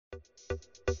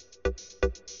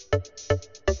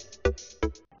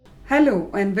Hello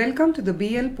and welcome to the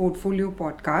BL Portfolio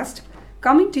Podcast,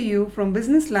 coming to you from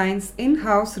Business Line's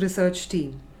in-house research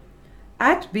team.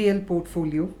 At BL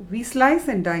Portfolio, we slice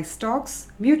and dice stocks,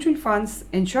 mutual funds,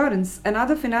 insurance and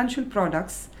other financial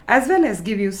products, as well as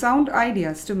give you sound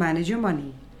ideas to manage your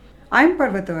money. I'm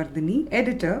Parvatavardhini,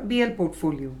 editor, BL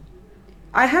Portfolio.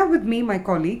 I have with me my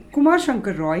colleague Kumar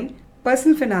Shankar Roy,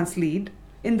 personal finance lead,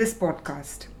 in this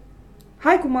podcast.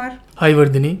 Hi Kumar. Hi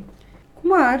Vardhini.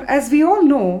 Kumar, as we all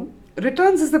know,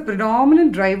 returns is the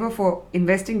predominant driver for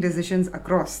investing decisions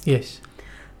across. Yes.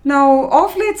 Now,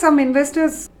 of late, some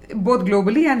investors, both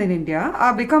globally and in India,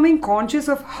 are becoming conscious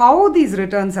of how these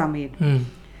returns are made.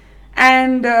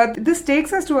 And this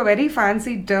takes us to a very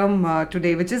fancy term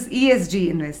today, which is ESG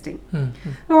investing.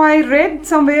 Now, I read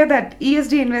somewhere that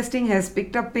ESG investing has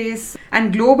picked up pace,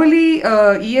 and globally,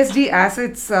 ESG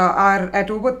assets are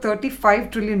at over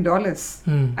 $35 trillion.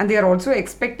 And they are also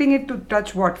expecting it to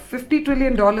touch $50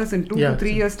 trillion in 2 to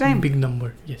 3 years' time. Big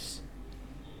number, yes.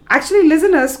 Actually,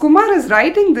 listeners, Kumar is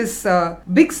writing this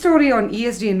big story on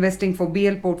ESG investing for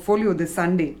BL Portfolio this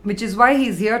Sunday, which is why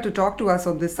he's here to talk to us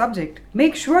on this subject.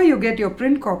 Make sure you get your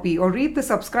print copy or read the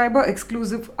subscriber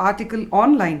exclusive article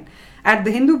online at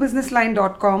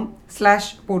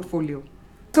thehindubusinessline.com/portfolio.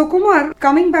 So Kumar,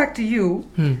 coming back to you,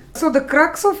 so the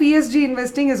crux of ESG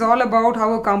investing is all about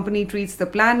how a company treats the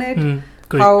planet,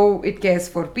 how it cares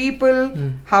for people,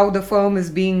 how the firm is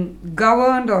being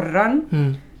governed or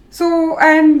run. So,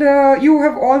 and you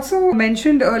have also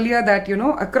mentioned earlier that,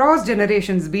 across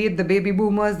generations, be it the baby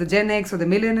boomers, the Gen X or the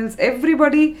millennials,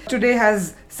 everybody today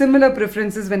has similar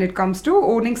preferences when it comes to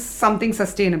owning something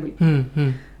sustainable.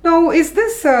 Now, is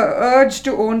this urge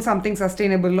to own something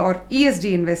sustainable or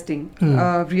ESG investing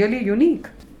really unique?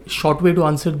 Short way to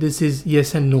answer this is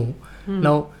yes and no.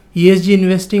 Now, ESG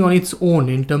investing on its own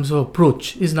in terms of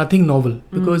approach is nothing novel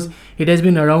because it has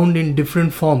been around in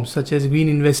different forms such as green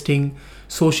investing,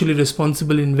 socially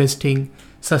responsible investing,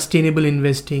 sustainable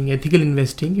investing, ethical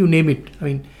investing, you name it. I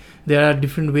mean, there are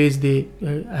different ways they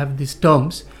have these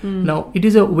terms. Now, it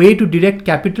is a way to direct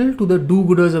capital to the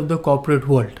do-gooders of the corporate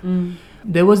world.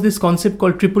 There was this concept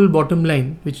called triple bottom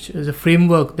line, which is a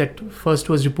framework that first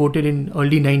was reported in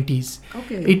early 90s.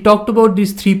 It talked about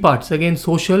these three parts, again,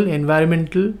 social,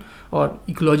 environmental, or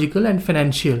ecological and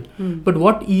financial. But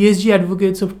what ESG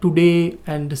advocates of today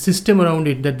and the system around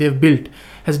it that they've built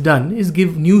has done is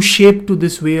give new shape to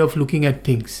this way of looking at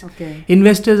things.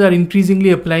 Investors are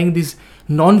increasingly applying these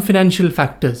non-financial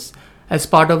factors as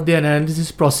part of their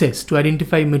analysis process to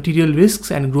identify material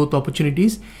risks and growth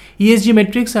opportunities. ESG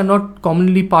metrics are not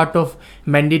commonly part of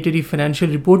mandatory financial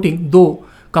reporting, though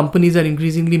companies are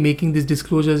increasingly making these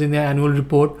disclosures in their annual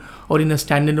report or in a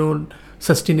standalone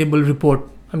sustainable report.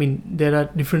 I mean, there are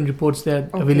different reports that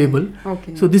are available.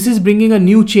 So this is bringing a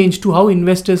new change to how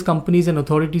investors, companies and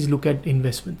authorities look at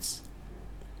investments.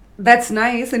 That's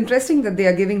nice. Interesting that they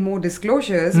are giving more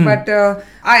disclosures. But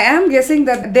I am guessing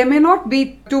that there may not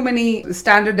be too many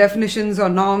standard definitions or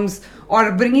norms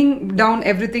or bringing down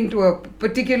everything to a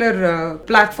particular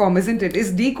platform, isn't it?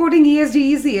 Is decoding ESG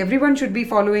easy? Everyone should be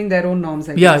following their own norms,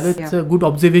 I guess. That's a good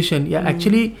observation.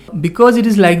 Actually, because it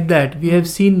is like that, we have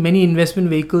seen many investment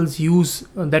vehicles use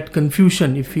that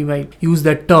confusion, if we might use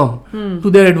that term, to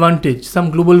their advantage.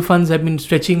 Some global funds have been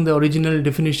stretching the original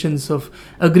definitions of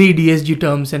agreed ESG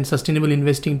terms and sustainable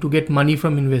investing to get money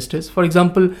from investors. For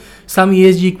example, some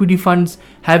ESG equity funds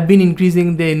have been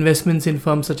increasing their investments in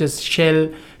firms such as Shell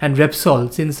and Repsol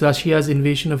since Russia's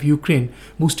invasion of Ukraine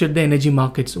boosted the energy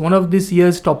markets. One of this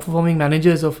year's top performing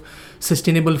managers of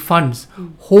sustainable funds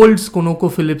holds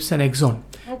ConocoPhillips and Exxon.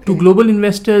 To global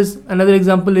investors, another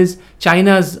example is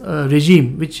China's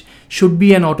regime, which should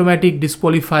be an automatic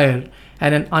disqualifier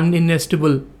and an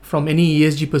uninvestable from any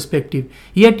ESG perspective.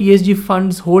 Yet ESG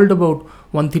funds hold about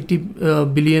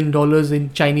 $130 billion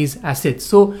in Chinese assets.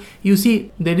 So you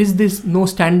see, there is this no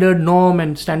standard norm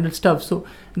and standard stuff. So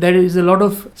there is a lot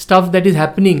of stuff that is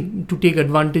happening to take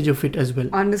advantage of it as well.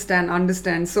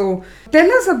 Understand. So tell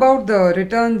us about the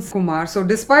returns, Kumar. So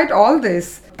despite all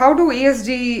this, how do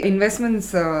ESG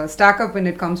investments stack up when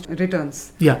it comes to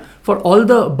returns? For all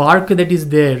the bark that is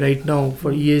there right now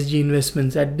for ESG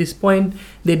investments, at this point,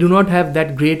 they do not have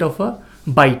that great of a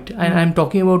bite. And I'm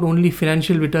talking about only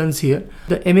financial returns here.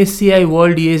 The MSCI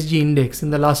World ESG Index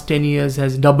in the last 10 years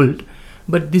has doubled.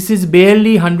 But this is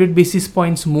barely 100 basis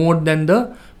points more than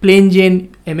the plain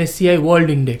Jane MSCI World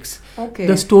Index.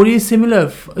 The story is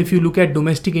similar if you look at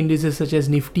domestic indices such as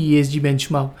Nifty ESG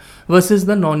benchmark versus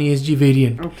the non-ESG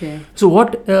variant. So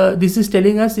what this is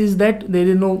telling us is that there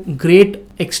is no great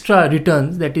extra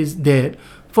returns that is there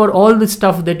for all the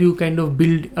stuff that you kind of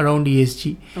build around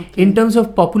ESG. Okay. In terms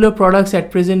of popular products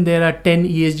at present, there are 10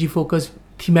 ESG focused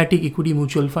thematic equity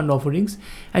mutual fund offerings,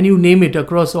 and you name it,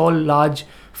 across all large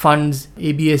funds,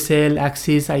 ABSL,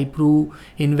 Axis, iPru,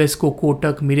 Invesco,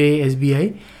 Kotak, Mirae,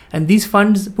 SBI. And these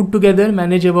funds put together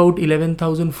manage about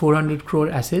 11,400 crore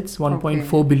assets,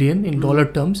 1.4 billion in dollar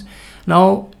terms.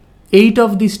 Now, 8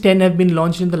 of these 10 have been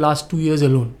launched in the last 2 years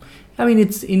alone. I mean,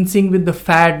 it's in sync with the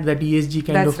fad that ESG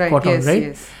caught on, right?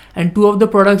 Yes. And 2 of the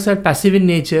products are passive in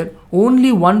nature.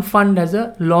 Only one fund has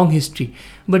a long history.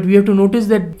 But we have to notice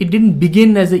that it didn't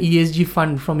begin as a ESG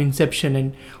fund from inception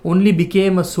and only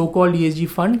became a so-called ESG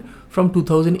fund from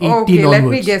 2018 okay, onwards. Let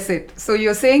me guess it. So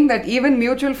you're saying that even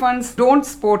mutual funds don't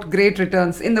sport great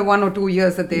returns in the 1 or 2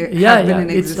 years that they have been in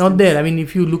existence. It's not there. I mean,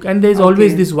 if you look, and there's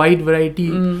always this wide variety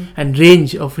and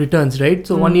range of returns, right?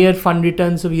 So 1 year fund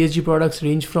returns of ESG products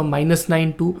range from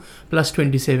 -9 to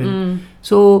 +27.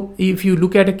 So if you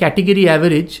look at a category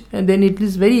average, and then it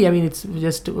is very, I mean, it's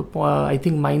just I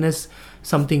think minus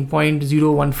something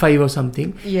 0.015 or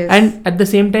something. Yes. And at the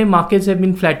same time, markets have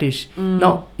been flattish.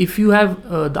 Now, if you have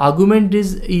the argument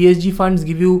is ESG funds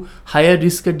give you higher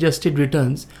risk adjusted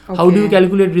returns. Okay. How do you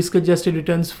calculate risk adjusted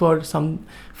returns for some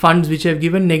funds which have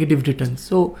given negative returns?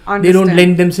 So Understand. they don't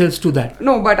lend themselves to that.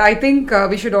 No, but I think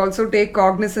we should also take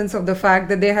cognizance of the fact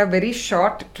that they have very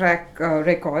short track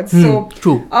records. So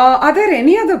true. Are there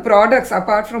any other products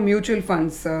apart from mutual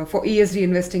funds for ESG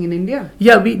investing in India?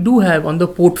 Yeah, we do have on the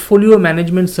portfolio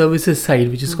management services side,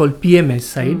 which is called PMS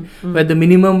side, where the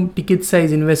minimum ticket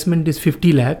size investment is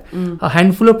 50 lakh. A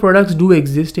handful of products do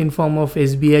exist in form of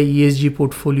SBI ESG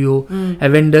portfolio.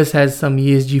 Avendus has some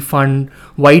ESG fund.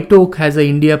 White Oak has a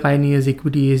India Pioneers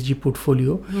Equity ESG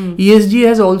portfolio. ESG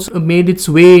has also made its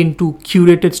way into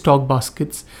curated stock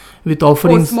baskets with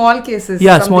offerings. Small cases.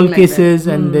 Yeah, small like cases,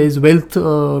 and there is wealth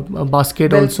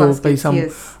basket Wealth also baskets, by some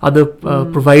yes. other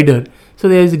provider. So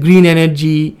there is green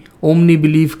energy, Omni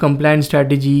Belief compliance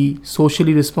strategy,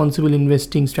 socially responsible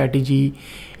investing strategy,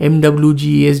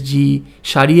 MWG ESG,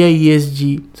 Sharia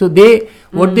ESG. So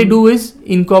what they do is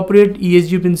incorporate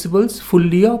ESG principles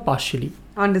fully or partially.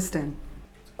 Understand.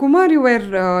 Kumar, you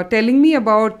were telling me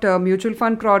about mutual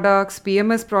fund products,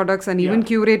 PMS products, and even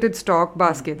curated stock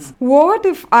baskets. What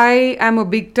if I am a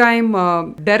big time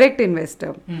direct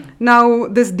investor? Now,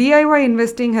 this DIY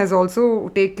investing has also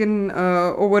taken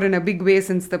over in a big way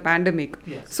since the pandemic.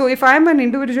 Yes. So, if I'm an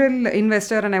individual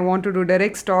investor and I want to do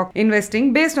direct stock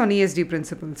investing based on ESG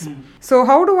principles, so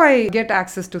how do I get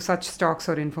access to such stocks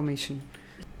or information?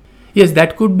 Yes,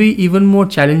 that could be even more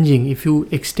challenging if you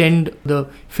extend the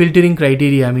filtering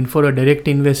criteria. I mean, for a direct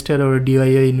investor or a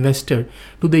DIY investor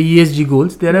to the ESG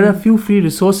goals, there are a few free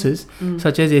resources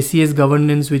such as SES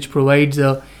Governance, which provides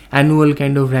a annual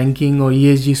kind of ranking or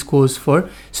ESG scores for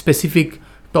specific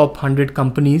top 100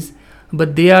 companies.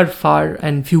 But they are far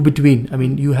and few between. I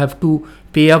mean, you have to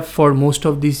pay up for most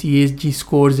of these ESG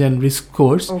scores and risk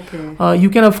scores. Okay. You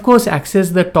can, of course,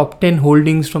 access the top 10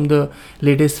 holdings from the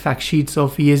latest fact sheets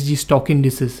of ESG stock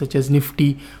indices such as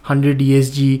Nifty 100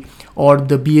 ESG or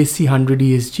the BSE 100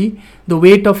 ESG. The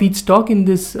weight of each stock in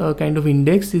this kind of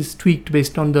index is tweaked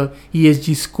based on the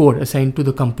ESG score assigned to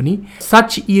the company.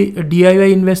 Such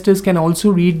DIY investors can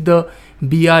also read the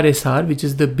BRSR, which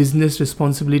is the Business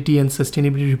Responsibility and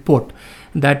Sustainability Report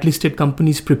that listed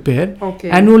companies prepare. Okay.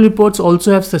 Annual reports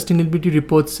also have sustainability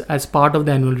reports as part of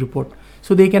the annual report.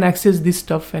 So they can access this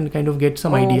stuff and kind of get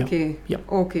some idea. Okay. Yeah.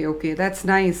 Okay. That's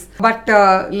nice. But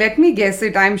let me guess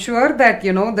it. I'm sure that,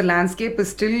 the landscape is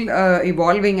still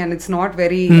evolving and it's not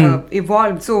very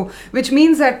evolved. So, which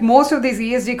means that most of these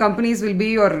ESG companies will be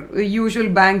your usual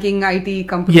banking, IT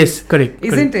companies. Yes, correct.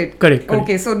 Isn't it? Correct.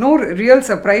 Okay. So, no real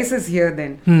surprises here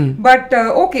then. But,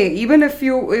 okay, even if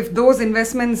those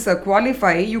investments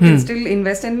qualify, you can still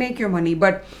invest and make your money.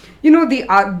 But,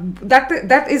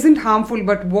 that isn't harmful,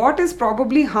 but what is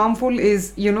probably harmful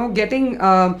is getting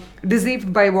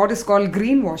deceived by what is called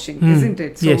greenwashing, isn't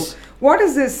it? So yes. What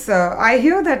is this? I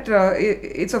hear that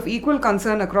it's of equal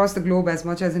concern across the globe as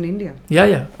much as in India.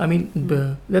 Yeah. I mean,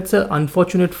 that's an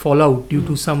unfortunate fallout due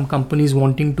to some companies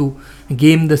wanting to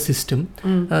game the system.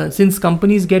 Since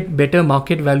companies get better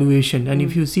market valuation, and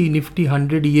if you see Nifty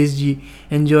 100 ESG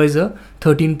enjoys a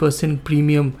 13%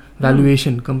 premium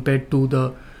valuation compared to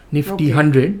the Nifty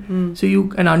 100. So you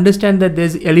can understand that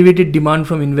there's elevated demand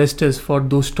from investors for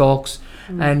those stocks,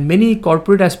 and many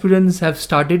corporate aspirants have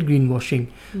started greenwashing.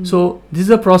 So this is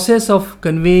a process of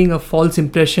conveying a false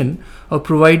impression or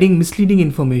providing misleading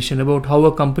information about how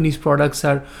a company's products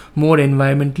are more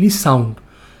environmentally sound.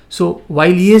 So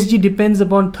while ESG depends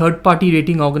upon third-party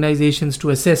rating organizations to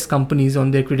assess companies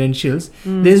on their credentials,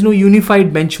 there's no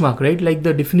unified benchmark, right? Like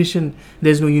the definition,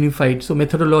 there's no unified. So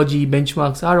methodology,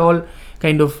 benchmarks are all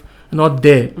kind of not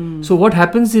there. So what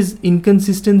happens is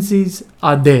inconsistencies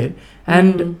are there,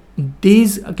 and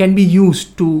these can be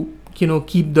used to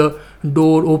keep the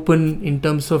door open in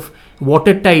terms of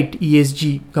watertight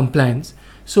ESG compliance.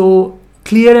 So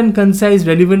clear and concise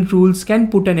relevant rules can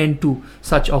put an end to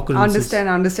such occurrences.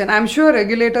 Understand. I'm sure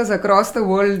regulators across the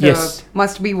world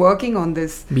must be working on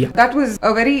this. Yeah. That was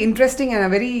a very interesting and a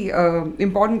very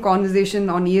important conversation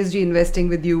on ESG investing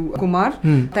with you, Kumar.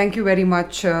 Thank you very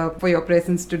much for your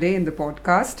presence today in the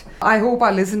podcast. I hope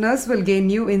our listeners will gain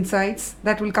new insights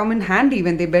that will come in handy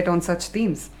when they bet on such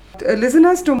themes.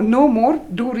 Listeners, to know more,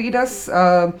 do read us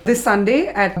this Sunday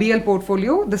at BL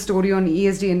Portfolio, the story on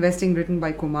ESG investing written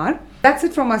by Kumar. That's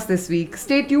it from us this week.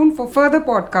 Stay tuned for further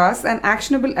podcasts and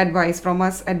actionable advice from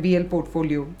us at BL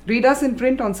Portfolio. Read us in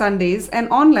print on Sundays and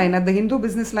online at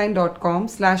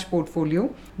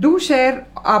thehindubusinessline.com/portfolio. Do share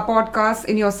our podcasts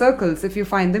in your circles if you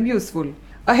find them useful.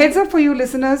 A heads up for you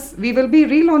listeners, we will be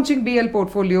relaunching BL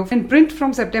Portfolio in print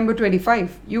from September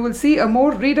 25. You will see a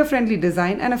more reader-friendly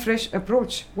design and a fresh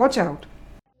approach. Watch out.